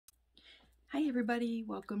Hi everybody,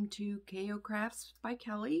 welcome to KO Crafts by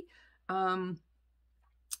Kelly. If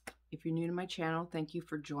you're new to my channel, thank you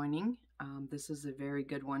for joining. This is a very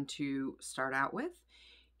good one to start out with,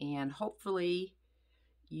 and hopefully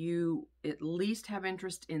you at least have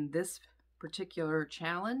interest in this particular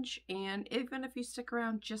challenge, and even if you stick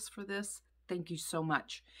around just for this, thank you so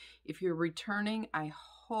much. If you're returning, I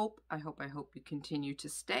hope you continue to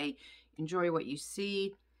stay, enjoy what you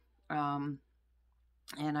see, and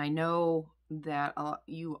I know that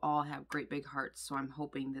you all have great big hearts, so I'm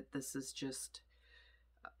hoping that this is just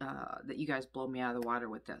that you guys blow me out of the water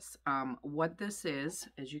with this. What this is,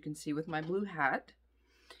 as you can see with my blue hat,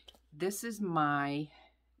 this is my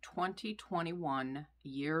 2021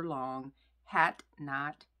 year-long Hat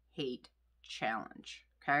Not Hate challenge.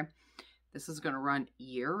 Okay, this is going to run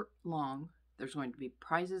year-long. There's going to be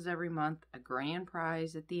prizes every month, a grand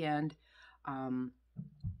prize at the end, and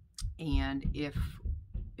if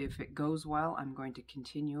it goes well, I'm going to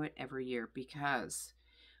continue it every year because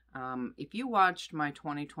if you watched my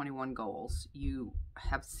 2021 goals, you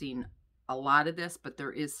have seen a lot of this, but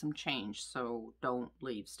there is some change, so don't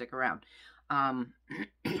leave, stick around. I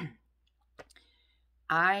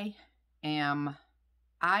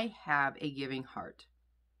have a giving heart.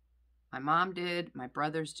 My mom did, my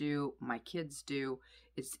brothers do, my kids do.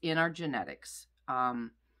 It's in our genetics.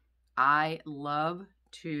 I love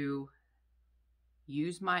to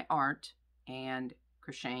use my art, and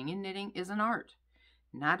crocheting and knitting is an art.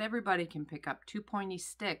 Not everybody can pick up two pointy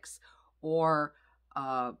sticks or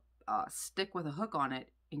a stick with a hook on it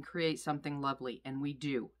and create something lovely, and we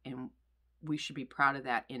do, and we should be proud of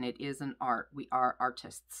that, and it is an art. We are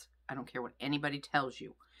artists. I don't care what anybody tells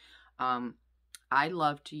you. I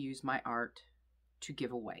love to use my art to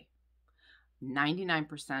give away.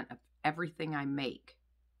 99% of everything I make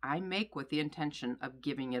with the intention of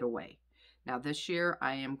giving it away. Now this year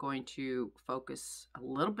I am going to focus a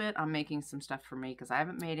little bit on making some stuff for me because I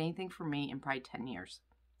haven't made anything for me in probably 10 years.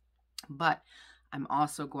 But I'm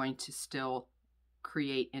also going to still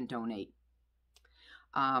create and donate.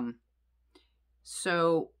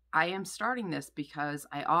 So I am starting this because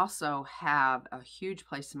I also have a huge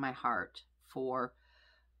place in my heart for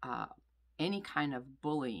any kind of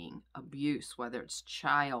bullying, abuse, whether it's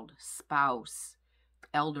child, spouse,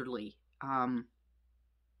 elderly.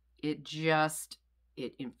 It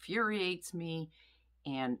infuriates me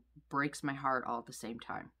and breaks my heart all at the same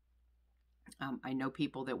time. I know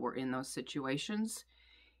people that were in those situations,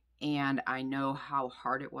 and I know how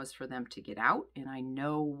hard it was for them to get out, and I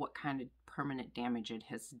know what kind of permanent damage it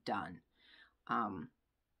has done.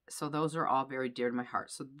 So those are all very dear to my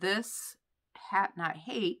heart. So this Hat Not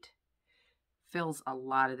Hate fills a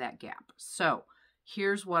lot of that gap. So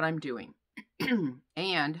here's what I'm doing.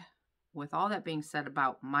 And with all that being said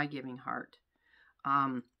about my giving heart,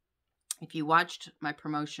 if you watched my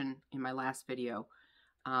promotion in my last video,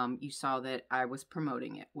 you saw that I was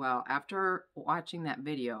promoting it. Well, after watching that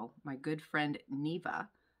video, my good friend Neva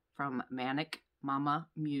from Manic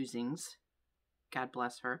Musings, God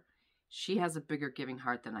bless her, she has a bigger giving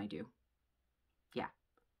heart than I do. Yeah,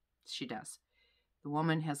 she does. The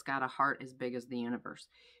woman has got a heart as big as the universe.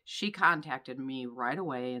 She contacted me right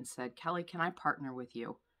away and said, Kelly, can I partner with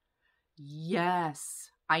you?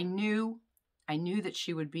 Yes, I knew that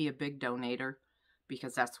she would be a big donator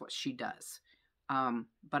because that's what she does.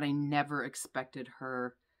 But I never expected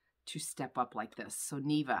her to step up like this. So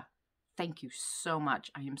Neva, thank you so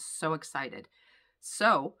much. I am so excited.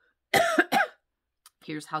 So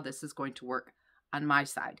here's how this is going to work on my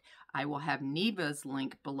side. I will have Neva's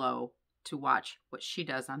link below to watch what she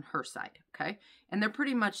does on her side, okay? And they're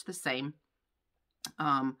pretty much the same.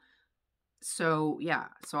 So yeah,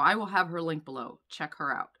 so I will have her link below. Check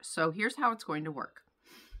her out. So here's how it's going to work.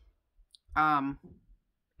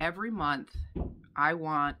 Every month I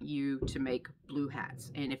want you to make blue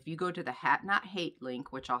hats. And if you go to the Hat Not Hate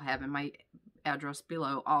link, which I'll have in my address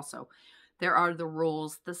below also, there are the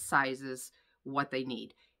rules, the sizes, what they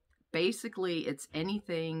need. Basically, it's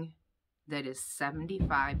anything that is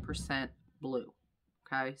 75% blue.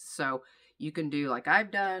 Okay, so you can do like I've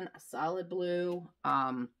done, a solid blue.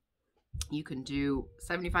 You can do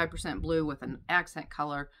 75% blue with an accent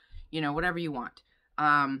color, you know, whatever you want.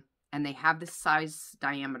 And they have the size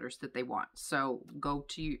diameters that they want. So go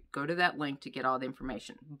to that link to get all the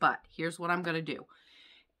information. But here's what I'm going to do.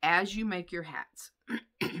 As you make your hats,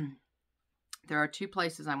 there are two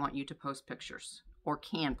places I want you to post pictures, or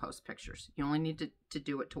can post pictures. You only need to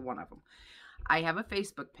do it to one of them. I have a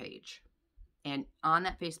Facebook page, and on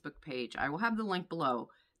that Facebook page, I will have the link below.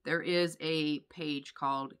 There is a page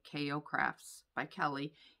called KO Crafts by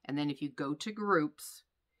Kelly, and then if you go to groups,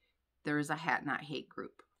 there is a Hat Not Hate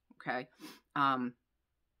group. okay?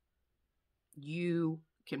 You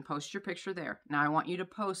can post your picture there. Now I want you to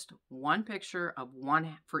post one picture of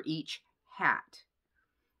one for each hat.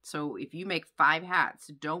 So if you make 5 hats,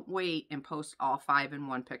 don't wait and post all 5 in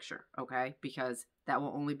one picture, okay? Because that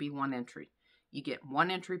will only be one entry. You get one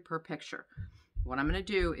entry per picture. What I'm going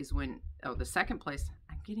to do is the second place,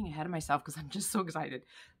 I'm getting ahead of myself because I'm just so excited.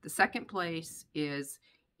 The second place is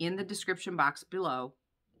in the description box below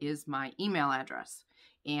is my email address.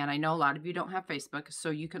 And I know a lot of you don't have Facebook, so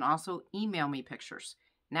you can also email me pictures.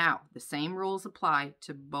 Now, the same rules apply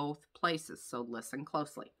to both places, so listen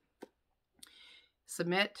closely.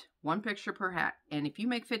 Submit one picture per hat. And if you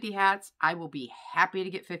make 50 hats, I will be happy to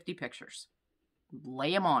get 50 pictures.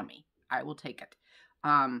 Lay them on me. I will take it.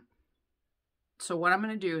 So what I'm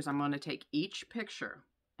going to do is I'm going to take each picture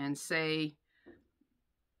and say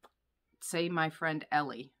my friend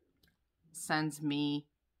Ellie sends me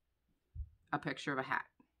a picture of a hat.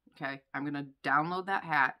 Okay. I'm going to download that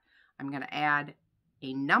hat. I'm going to add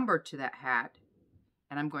a number to that hat,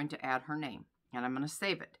 and I'm going to add her name, and I'm going to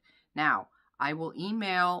save it. Now, I will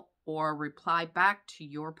email or reply back to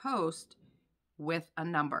your post with a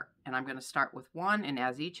number. And I'm going to start with 1. And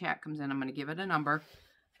as each hat comes in, I'm going to give it a number.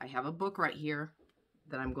 I have a book right here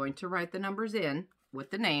that I'm going to write the numbers in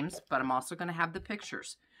with the names, but I'm also going to have the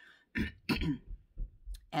pictures.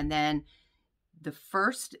 And then the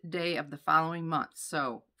first day of the following month.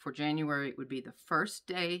 So for January, it would be the first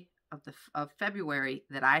day of February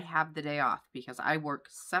that I have the day off, because I work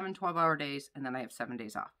 7 12-hour days and then I have 7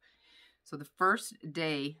 days off. So the first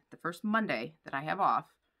day, the first Monday that I have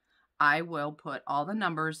off, I will put all the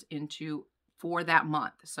numbers into for that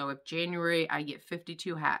month. So if January I get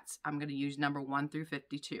 52 hats, I'm going to use number 1 through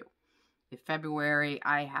 52. If February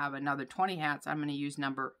I have another 20 hats, I'm going to use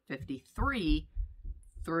number 53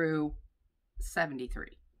 through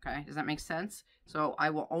 73. Okay, does that make sense? So I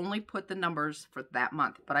will only put the numbers for that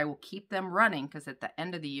month, but I will keep them running because at the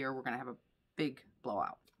end of the year, we're going to have a big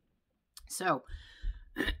blowout. So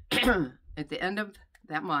at the end of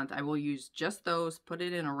that month, I will use just those, put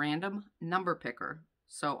it in a random number picker.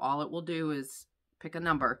 So all it will do is pick a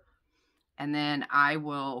number, and then I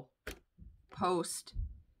will post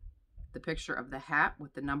the picture of the hat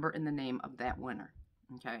with the number and the name of that winner.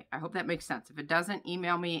 Okay, I hope that makes sense. If it doesn't,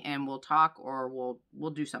 email me and we'll talk, or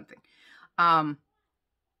we'll do something.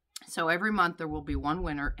 So every month there will be one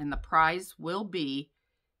winner, and the prize will be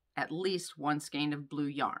at least 1 skein of blue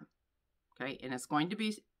yarn. Okay, and it's going to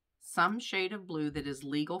be some shade of blue that is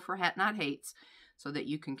legal for Hat Not Hates, so that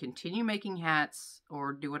you can continue making hats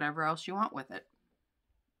or do whatever else you want with it.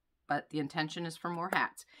 But the intention is for more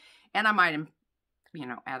hats. And I might,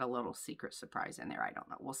 add a little secret surprise in there. I don't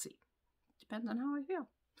know. We'll see. Depends on how I feel.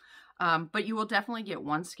 But you will definitely get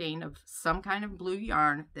 1 skein of some kind of blue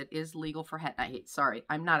yarn that is legal for Hat Not Hates. Sorry,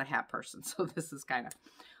 I'm not a hat person, so this is kind of...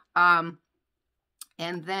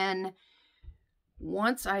 and then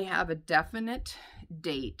once I have a definite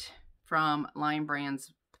date from Lion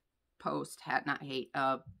Brand's post, Hat Not Hate,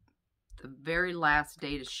 of the very last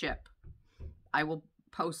day to ship, I will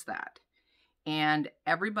post that. And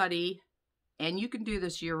everybody, and you can do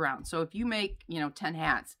this year round. So if you make, 10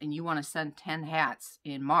 hats and you want to send 10 hats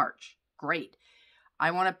in March, great.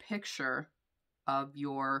 I want a picture of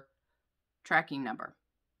your tracking number.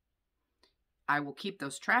 I will keep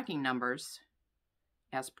those tracking numbers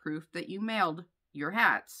as proof that you mailed your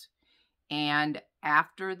hats. And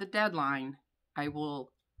after the deadline, I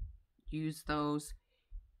will use those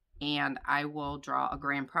and I will draw a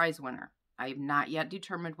grand prize winner. I have not yet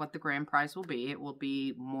determined what the grand prize will be. It will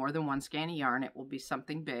be more than 1 skein of yarn. It will be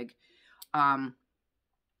something big. And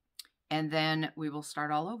then we will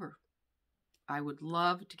start all over. I would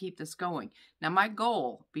love to keep this going. Now, my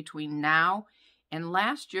goal between now and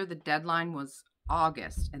last year, the deadline was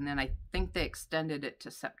August, and then I think they extended it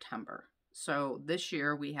to September. So this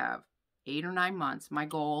year we have 8 or 9 months. My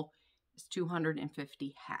goal is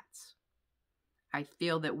 250 hats. I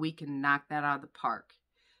feel that we can knock that out of the park.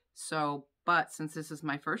 So, but since this is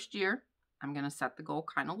my first year, I'm going to set the goal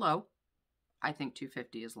kind of low. I think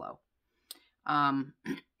 250 is low. And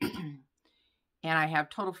I have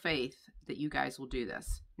total faith that you guys will do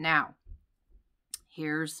this. Now,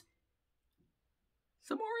 here's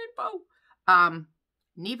some more info.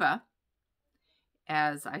 Neva,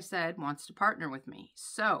 as I said, wants to partner with me.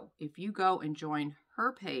 So if you go and join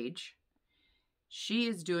her page, she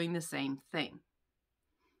is doing the same thing.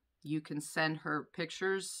 You can send her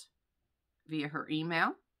pictures via her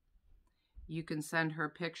email. You can send her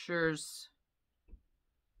pictures.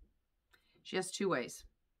 She has 2 ways.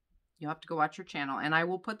 You'll have to go watch her channel. And I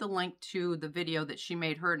will put the link to the video that she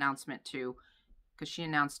made her announcement to, because she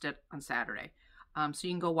announced it on Saturday. So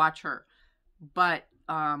you can go watch her. But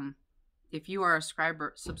if you are a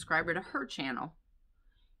subscriber to her channel,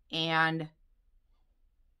 and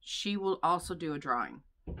she will also do a drawing.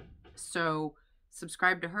 So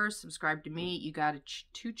subscribe to her, subscribe to me. You got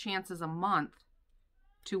 2 chances a month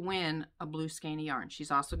to win a blue skeiny yarn.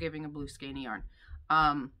 She's also giving a blue skeiny yarn.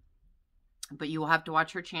 But you will have to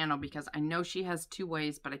watch her channel, because I know she has 2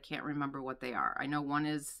 ways, but I can't remember what they are. I know one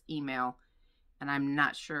is email, and I'm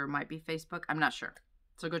not sure. It might be Facebook. I'm not sure.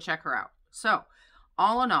 So go check her out. So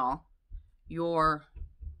all in all, you're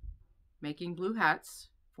making blue hats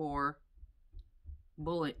for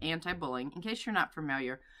anti-bullying. In case you're not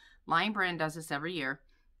familiar, Lion Brand does this every year.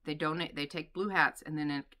 They take blue hats, and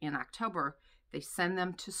then in October, they send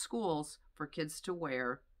them to schools for kids to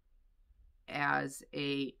wear as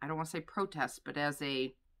I don't want to say protest, but as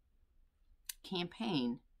a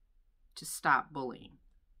campaign to stop bullying.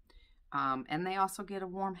 And they also get a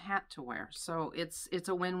warm hat to wear. So it's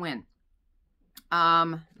a win-win.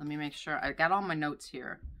 Let me make sure. I got all my notes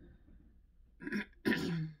here.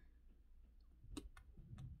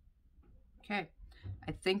 Okay.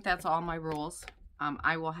 I think that's all my rules.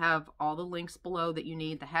 I will have all the links below that you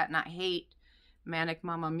need. The Hat Not Hate, Manic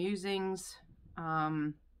Mama Musings.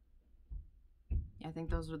 Yeah, I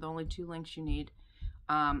think those are the only 2 links you need.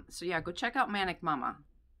 So yeah, go check out Manic Mama.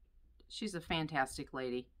 She's a fantastic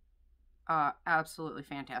lady. Absolutely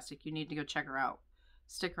fantastic. You need to go check her out.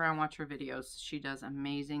 Stick around, watch her videos. She does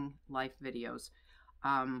amazing life videos.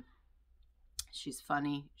 She's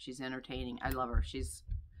funny. She's entertaining. I love her. If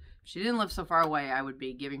she didn't live so far away, I would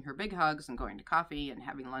be giving her big hugs and going to coffee and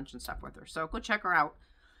having lunch and stuff with her. So go check her out.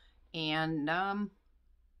 And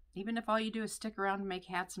even if all you do is stick around and make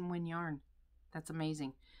hats and win yarn, that's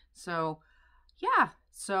amazing. So yeah,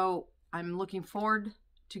 so I'm looking forward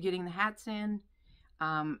to getting the hats in.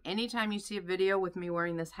 Anytime you see a video with me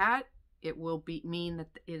wearing this hat, it will mean that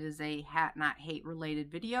it is a Hat Not Hate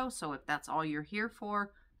related video. So if that's all you're here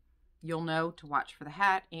for, you'll know to watch for the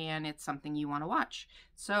hat, and it's something you want to watch.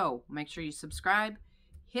 So make sure you subscribe,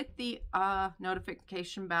 hit the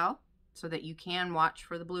notification bell so that you can watch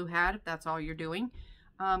for the blue hat if that's all you're doing.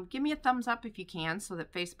 Give me a thumbs up if you can, so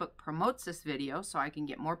that Facebook promotes this video, so I can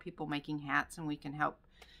get more people making hats and we can help,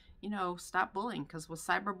 you know, stop bullying. Because with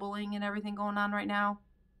cyberbullying and everything going on right now,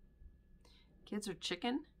 kids are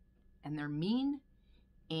chicken and they're mean,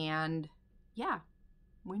 and yeah,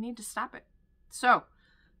 we need to stop it. So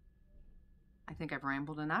I think I've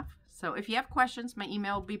rambled enough. So if you have questions, my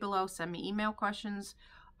email will be below. Send me email questions,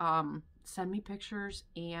 send me pictures,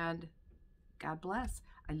 and God bless.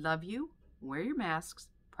 I love you. Wear your masks,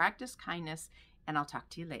 practice kindness, and I'll talk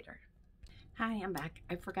to you later. Hi, I'm back.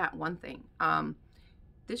 I forgot one thing.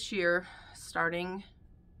 This year, starting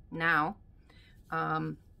now,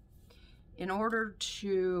 in order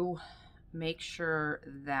to make sure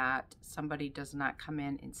that somebody does not come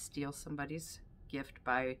in and steal somebody's gift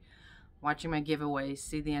by watching my giveaways,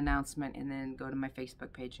 see the announcement, and then go to my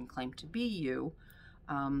Facebook page and claim to be you,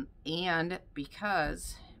 and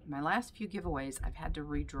because my last few giveaways I've had to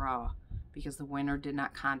redraw because the winner did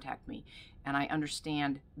not contact me. And I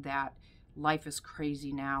understand that life is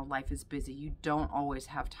crazy now. Life is busy. You don't always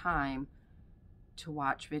have time to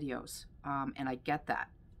watch videos. And I get that.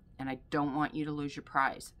 And I don't want you to lose your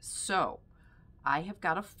prize. So I have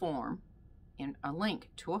got a form, a link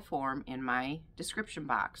to a form in my description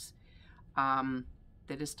box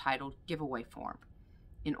that is titled Giveaway Form.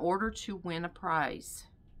 In order to win a prize,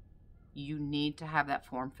 you need to have that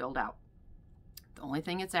form filled out. The only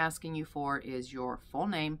thing it's asking you for is your full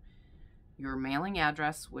name, your mailing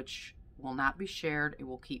address, which will not be shared. It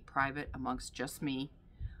will keep private amongst just me.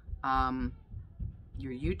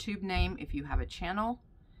 Your YouTube name if you have a channel,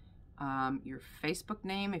 your Facebook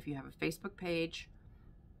name if you have a Facebook page,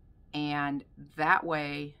 and that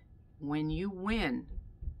way when you win,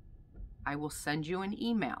 I will send you an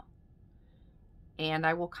email and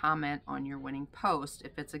I will comment on your winning post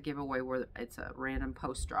if it's a giveaway where it's a random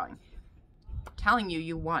post drawing, telling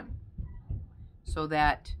you won, so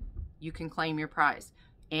that you can claim your prize.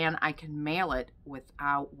 And I can mail it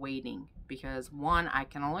without waiting, because 1, I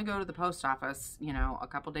can only go to the post office, you know, a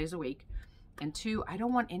couple days a week, and 2, I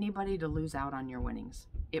don't want anybody to lose out on your winnings.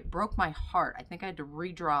 It broke my heart. I think I had to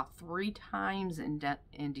redraw 3 times in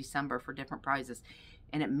December for different prizes,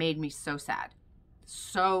 and it made me so sad.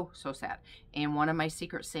 So sad. And one of my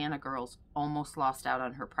Secret Santa girls almost lost out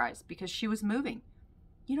on her prize because she was moving.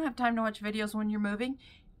 You don't have time to watch videos when you're moving.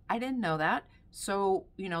 I didn't know that. So,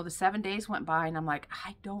 you know, the 7 days went by and I'm like,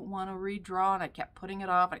 I don't want to redraw. And I kept putting it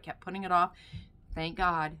off. Thank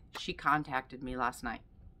God she contacted me last night.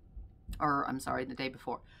 Or, I'm sorry, the day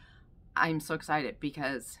before. I'm so excited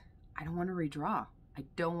because I don't want to redraw. I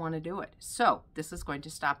don't want to do it. So this is going to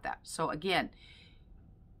stop that. So again,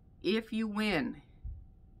 if you win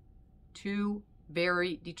 2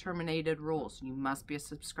 very determined rules, you must be a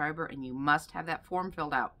subscriber and you must have that form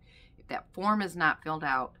filled out. If that form is not filled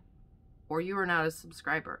out or you are not a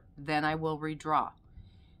subscriber, then I will redraw.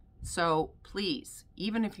 So please,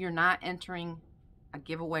 even if you're not entering a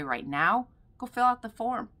giveaway right now, go fill out the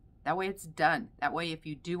form. That way it's done. That way if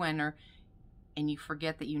you do enter and you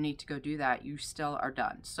forget that you need to go do that, you still are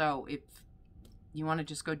done. So if you want to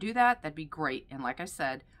just go do that, that'd be great. And like I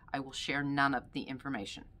said, I will share none of the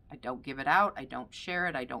information. I don't give it out. I don't share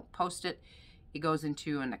it. I don't post it. It goes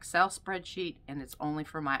into an Excel spreadsheet and it's only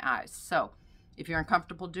for my eyes. So if you're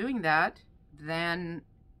uncomfortable doing that, then,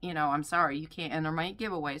 you know, I'm sorry, you can't enter my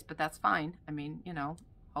giveaways, but that's fine. I mean, you know,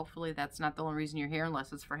 hopefully that's not the only reason you're here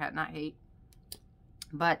unless it's for Hat Not Hate.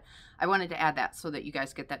 But I wanted to add that so that you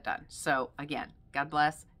guys get that done. So again, God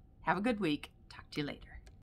bless. Have a good week. Talk to you later.